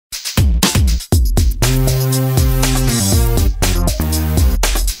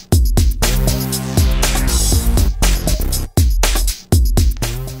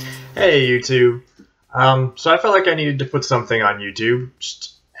Hey YouTube. So I felt like I needed to put something on YouTube,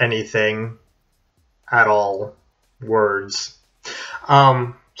 just anything at all, words. So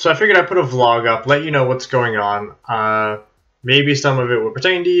I figured I'd put a vlog up, let you know what's going on. Maybe some of it will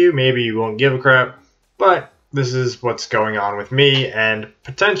pertain to you, maybe you won't give a crap, but this is what's going on with me and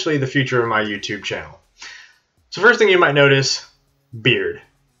potentially the future of my YouTube channel. So first thing you might notice, beard.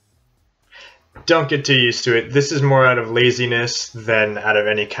 Don't get too used to it. This is more out of laziness than out of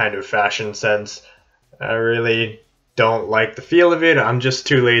any kind of fashion sense. I really don't like the feel of it. I'm just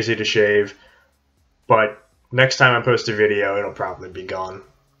too lazy to shave. But next time I post a video, it'll probably be gone.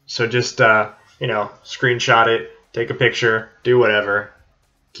 So just, screenshot it, take a picture, do whatever.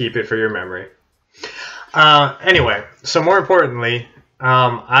 Keep it for your memory. Anyway, so more importantly,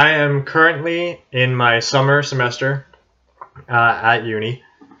 I am currently in my summer semester at uni.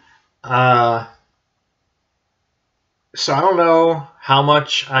 So I don't know how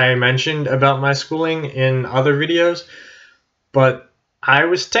much I mentioned about my schooling in other videos, but I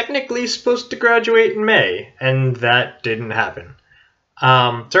was technically supposed to graduate in May, and that didn't happen.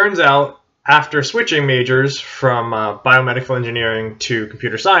 Turns out, after switching majors from biomedical engineering to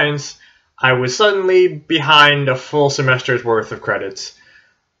computer science, I was suddenly behind a full semester's worth of credits.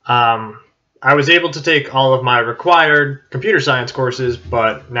 I was able to take all of my required computer science courses,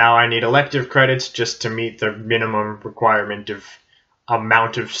 but now I need elective credits just to meet the minimum requirement of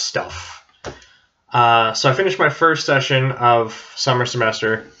amount of stuff. So I finished my first session of summer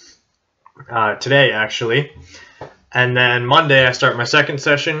semester today, actually. And then Monday I start my second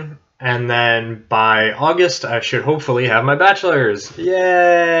session. And then by August I should hopefully have my bachelor's.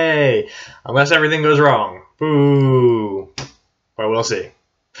 Yay! Unless everything goes wrong. Boo! But we'll see.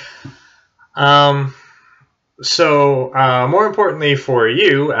 More importantly for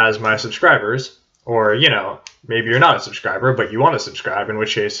you as my subscribers, or, maybe you're not a subscriber, but you want to subscribe, in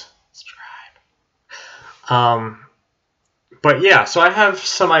which case, subscribe. But yeah, so I have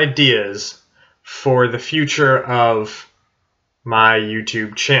some ideas for the future of my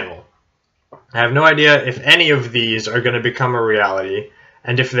YouTube channel. I have no idea if any of these are going to become a reality,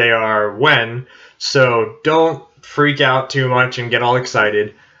 and if they are, when, so don't freak out too much and get all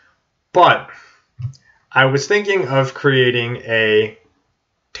excited. But I was thinking of creating a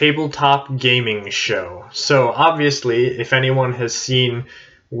tabletop gaming show. So obviously, if anyone has seen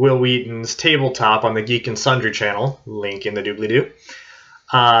Will Wheaton's Tabletop on the Geek and Sundry channel, link in the doobly-doo,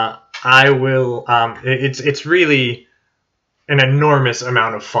 it's really an enormous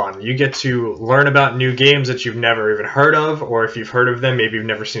amount of fun. You get to learn about new games that you've never even heard of, or if you've heard of them, maybe you've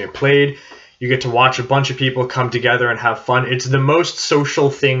never seen it played. You get to watch a bunch of people come together and have fun. It's the most social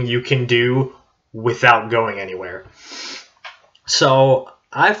thing you can do without going anywhere. So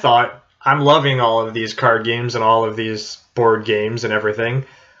I thought, I'm loving all of these card games and all of these board games and everything.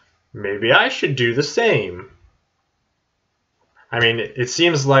 Maybe I should do the same. I mean, it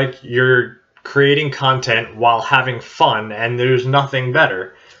seems like you're creating content while having fun, and there's nothing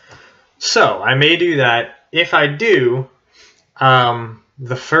better. So I may do that. If I do,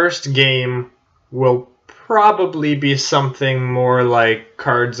 the first game will probably be something more like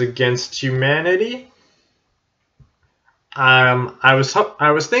Cards Against Humanity. I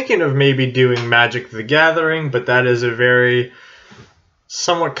was thinking of maybe doing Magic the Gathering, but that is a very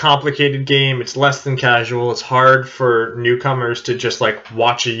somewhat complicated game. It's less than casual. It's hard for newcomers to just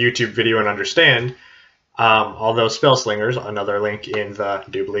watch a YouTube video and understand. Although Spellslingers, another link in the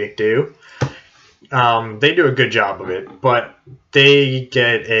doobly-doo, they do a good job of it, but they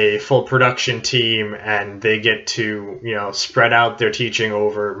get a full production team and they get to, spread out their teaching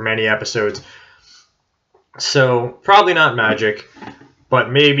over many episodes. So probably not Magic,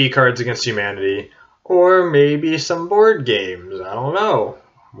 but maybe Cards Against Humanity, or maybe some board games. I don't know.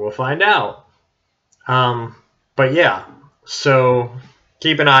 We'll find out. But yeah, so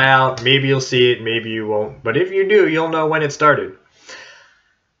keep an eye out. Maybe you'll see it, maybe you won't. But if you do, you'll know when it started.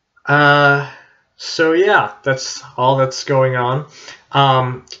 So yeah, that's all that's going on.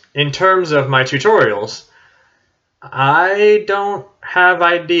 In terms of my tutorials, I don't have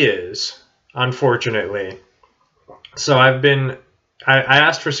ideas, unfortunately. So I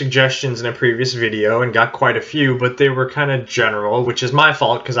asked for suggestions in a previous video and got quite a few, but they were kind of general, which is my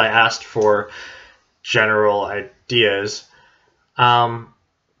fault because I asked for general ideas.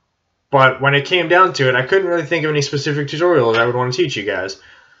 But when it came down to it, I couldn't really think of any specific tutorials I would want to teach you guys.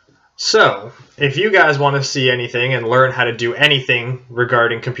 So, if you guys want to see anything and learn how to do anything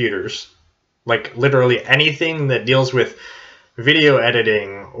regarding computers, like literally anything that deals with video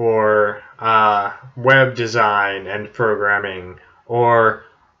editing or web design and programming or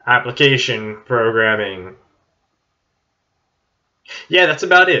application programming, Yeah, that's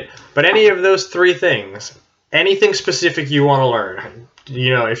about it. But any of those three things, anything specific you want to learn,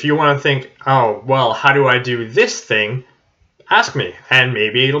 if you want to think, oh, well, how do I do this thing? Ask me, and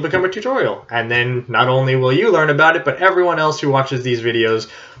maybe it'll become a tutorial. And then not only will you learn about it, but everyone else who watches these videos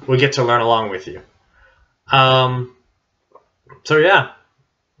will get to learn along with you. So yeah,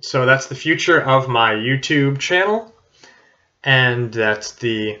 so that's the future of my YouTube channel, and that's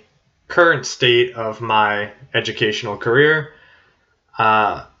the current state of my educational career.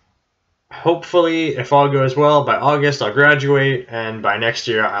 Hopefully, if all goes well, by August I'll graduate, and by next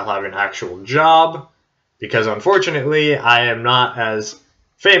year I'll have an actual job, because unfortunately I am not as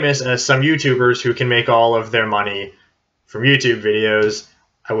famous as some YouTubers who can make all of their money from YouTube videos.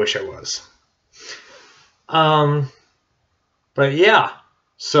 I wish I was. But yeah,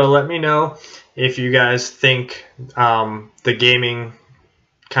 so let me know if you guys think the gaming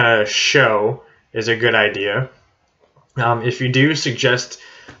kind of show is a good idea. If you do, suggest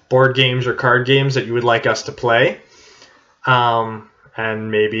board games or card games that you would like us to play,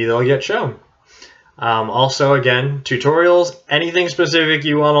 and maybe they'll get shown. Also, again, tutorials, anything specific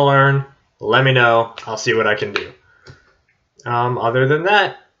you want to learn, let me know. I'll see what I can do. Other than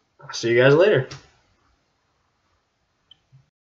that, I'll see you guys later.